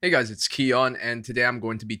Hey guys, it's Keon, and today I'm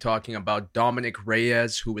going to be talking about Dominick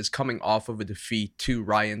Reyes, who is coming off of a defeat to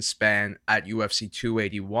Ryan Spann at UFC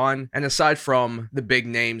 281. And aside from the big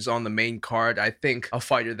names on the main card, I think a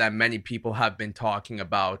fighter that many people have been talking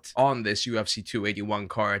about on this UFC 281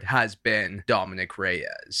 card has been Dominick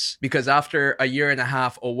Reyes. Because after a year and a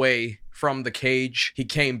half away from the cage, he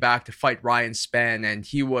came back to fight Ryan Spann, and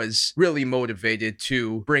he was really motivated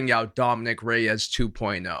to bring out Dominick Reyes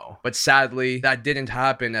 2.0. But sadly, that didn't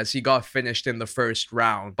happen as he got finished in the first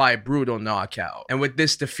round by a brutal knockout. And with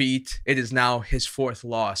this defeat, it is now his fourth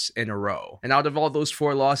loss in a row. And out of all those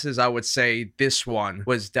four losses, I would say this one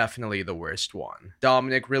was definitely the worst one.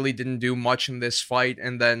 Dominick really didn't do much in this fight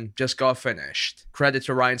and then just got finished. Credit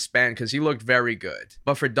to Ryan Spann because he looked very good.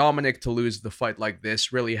 But for Dominick to lose the fight like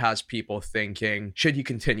this really has people thinking, should he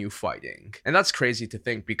continue fighting? And that's crazy to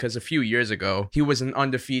think because a few years ago, he was an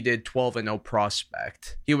undefeated 12-0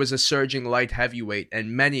 prospect. He was a surging light heavyweight,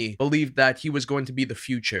 and many believed that he was going to be the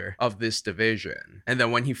future of this division. And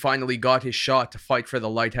then when he finally got his shot to fight for the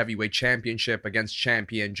light heavyweight championship against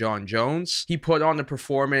champion Jon Jones, he put on a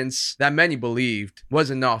performance that many believed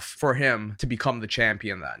was enough for him to become the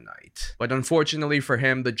champion that night. But unfortunately for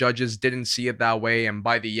him, the judges didn't see it that way, and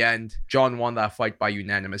by the end, Jon won that fight by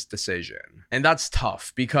unanimous decision. And that's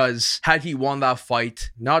tough because had he won that fight,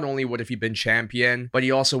 not only would have he been champion, but he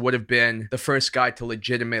also would have been the first guy to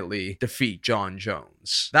legitimately defeat Jon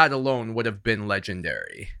Jones. That alone would have been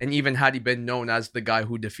legendary. And even had he been known as the guy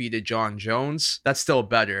who defeated Jon Jones, that's still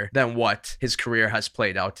better than what his career has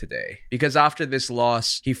played out today. Because after this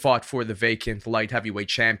loss, he fought for the vacant light heavyweight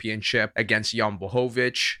championship against Jan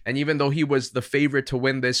Blachowicz. And even though he was the favorite to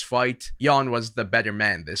win this fight, Jan was the better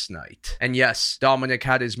man this night. And yes, Dominick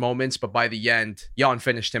had his moments, but by the end, Jan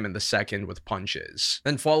finished him in the second with punches.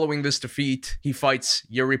 Then following this defeat, he fights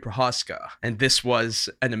Jiri Prochazka, and this was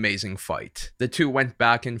an amazing fight. The two went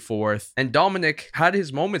back and forth, and Dominick had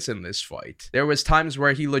his moments in this fight. There was times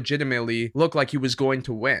where he legitimately looked like he was going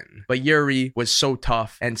to win, but Jiri was so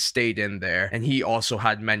tough and stayed in there, and he also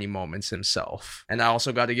had many moments himself. And I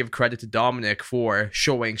also got to give credit to Dominick for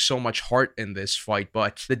showing so much heart in this fight,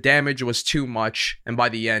 but the damage was too much, and by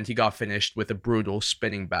the end, he got finished with a brutal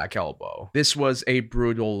spinning back elbow. This was a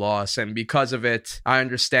brutal loss, and because of it, I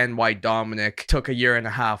understand why Dominick took a year and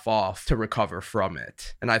a half off to recover from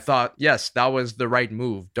it. And I thought, yes, that was the right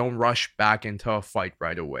move. Don't rush back into a fight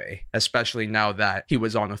right away, especially now that he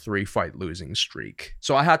was on a 3-fight losing streak.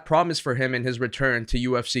 So I had promise for him in his return to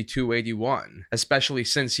UFC 281, especially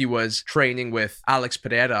since he was training with Alex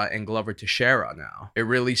Pereira and Glover Teixeira now. It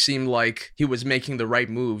really seemed like he was making the right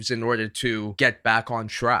moves in order to get back on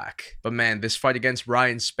track. But man, this fight against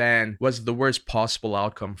Ryan Spann was the worst possible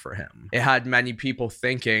outcome for him. It had many people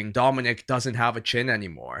thinking Dominick doesn't have a chin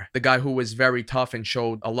anymore. The guy who was very tough and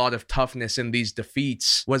showed a lot of toughness in these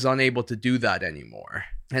defeats was unable to do that anymore.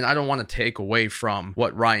 And I don't want to take away from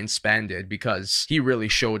what Ryan Spann did because he really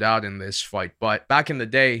showed out in this fight. But back in the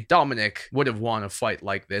day, Dominick would have won a fight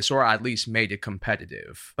like this or at least made it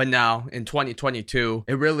competitive. But now, in 2022,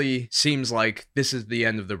 it really seems like this is the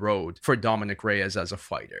end of the road for Dominick Reyes as a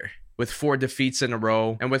fighter. With 4 defeats in a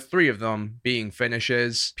row, and with 3 of them being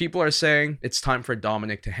finishes, people are saying it's time for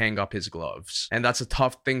Dominick to hang up his gloves. And that's a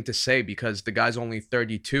tough thing to say because the guy's only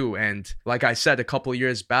 32, and like I said a couple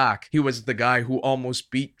years back, he was the guy who almost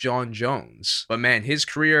beat Jon Jones. But man, his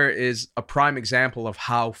career is a prime example of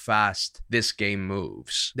how fast this game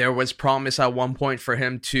moves. There was promise at one point for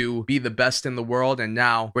him to be the best in the world, and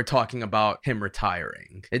now we're talking about him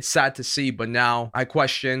retiring. It's sad to see, but now I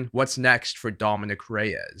question what's next for Dominick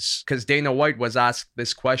Reyes. Because Dana White was asked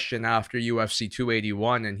this question after UFC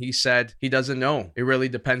 281, and he said he doesn't know. It really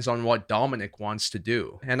depends on what Dominick wants to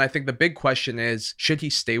do. And I think the big question is, should he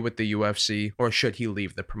stay with the UFC or should he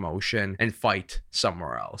leave the promotion and fight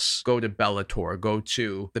somewhere else? Go to Bellator, go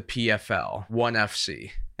to the PFL, ONE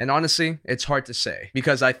FC. And honestly, it's hard to say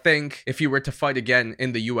because I think if he were to fight again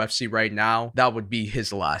in the UFC right now, that would be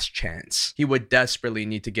his last chance. He would desperately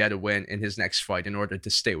need to get a win in his next fight in order to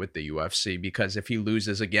stay with the UFC because if he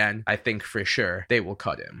loses again, I think for sure they will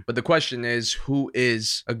cut him. But the question is, who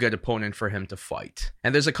is a good opponent for him to fight?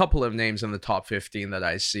 And there's a couple of names in the top 15 that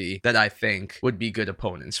I see that I think would be good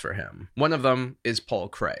opponents for him. One of them is Paul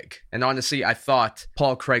Craig. And honestly, I thought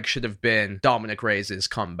Paul Craig should have been Dominick Reyes'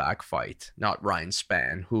 comeback fight, not Ryan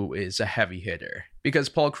Spann, who is a heavy hitter. Because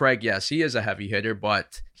Paul Craig, yes, he is a heavy hitter,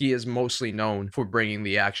 but he is mostly known for bringing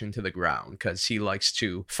the action to the ground because he likes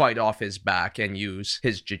to fight off his back and use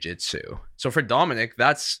his jiu-jitsu. So for Dominic,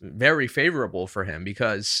 that's very favorable for him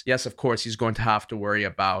because, yes, of course, he's going to have to worry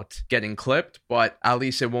about getting clipped, but at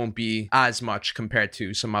least it won't be as much compared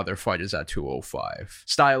to some other fighters at 205.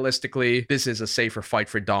 Stylistically, this is a safer fight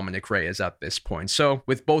for Dominic Reyes at this point. So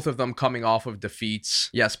with both of them coming off of defeats,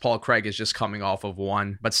 yes, Paul Craig is just coming off of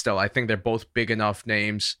one, but still, I think they're both big enough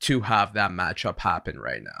names to have that matchup happen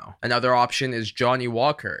right now. Another option is Johnny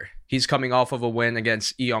Walker. He's coming off of a win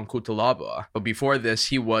against Ion Cutelaba, but before this,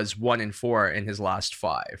 he was 1-4 in his last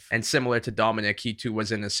 5. And similar to Dominic, he too was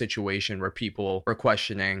in a situation where people were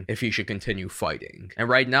questioning if he should continue fighting. And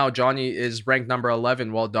right now, Johnny is ranked number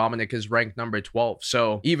 11, while Dominic is ranked number 12.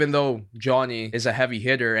 So even though Johnny is a heavy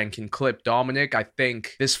hitter and can clip Dominic, I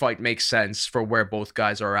think this fight makes sense for where both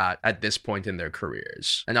guys are at this point in their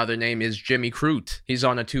careers. Another name is Jimmy Crute. He's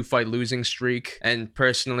on a 2-fight losing streak, and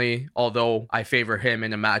personally, although I favor him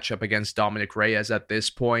in a matchup against Dominic Reyes at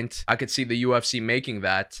this point, I could see the UFC making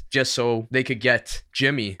that just so they could get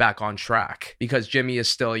Jimmy back on track, because Jimmy is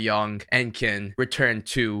still young and can return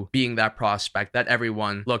to being that prospect that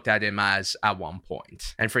everyone looked at him as at one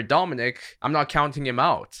point. And for Dominic, I'm not counting him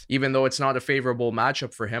out. Even though it's not a favorable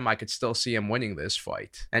matchup for him, I could still see him winning this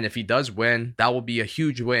fight. And if he does win, that will be a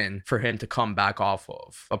huge win for him to come back off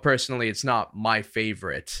of. But personally, it's not my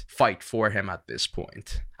favorite fight for him at this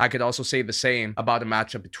point. I could also say the same about a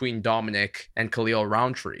matchup between Dominic and Khalil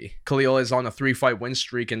Rountree. Khalil is on a 3-fight win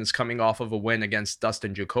streak and is coming off of a win against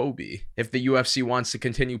Dustin Jacoby. If the UFC wants to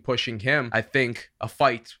continue pushing him, I think a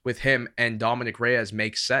fight with him and Dominic Reyes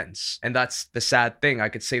makes sense. And that's the sad thing. I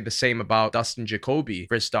could say the same about Dustin Jacoby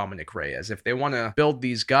versus Dominic Reyes. If they want to build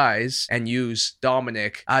these guys and use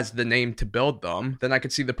Dominic as the name to build them, then I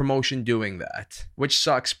could see the promotion doing that, which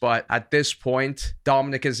sucks. But at this point,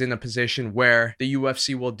 Dominic is in a position where the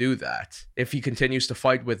UFC will do that. If he continues to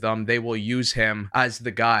fight with them, they will use him as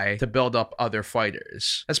the guy to build up other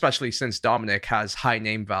fighters, especially since Dominic has high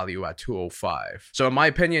name value at 205. So in my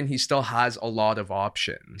opinion, he still has a lot of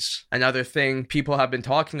options. Another thing people have been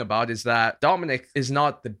talking about is that Dominic is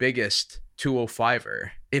not the biggest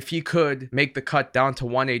 205er. If he could make the cut down to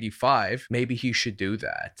 185, maybe he should do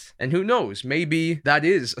that. And who knows, maybe that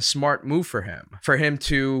is a smart move for him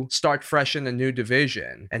to start fresh in a new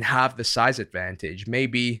division and have the size advantage.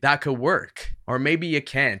 Maybe that could work, or maybe it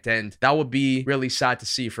can't. And that would be really sad to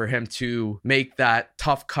see, for him to make that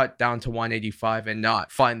tough cut down to 185 and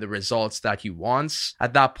not find the results that he wants.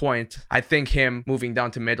 At that point, I think him moving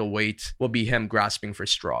down to middleweight will be him grasping for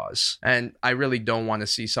straws. And I really don't want to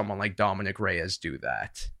see someone like Dominic Reyes do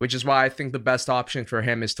that. Which is why I think the best option for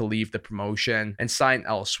him is to leave the promotion and sign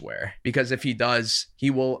elsewhere. Because if he does,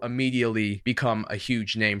 he will immediately become a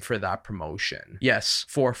huge name for that promotion. Yes,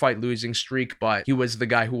 4-fight losing streak, but he was the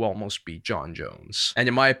guy who almost beat Jon Jones. And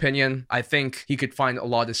in my opinion, I think he could find a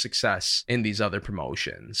lot of success in these other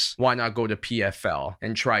promotions. Why not go to PFL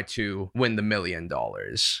and try to win the $1 million?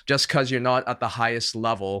 Just because you're not at the highest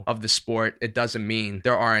level of the sport, it doesn't mean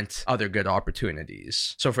there aren't other good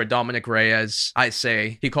opportunities. So for Dominic Reyes, I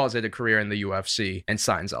say he calls it a career in the UFC and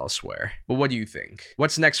signs elsewhere. But what do you think?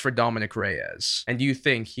 What's next for Dominic Reyes? And do you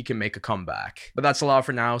think he can make a comeback? But that's a lot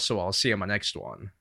for now, so I'll see you on my next one.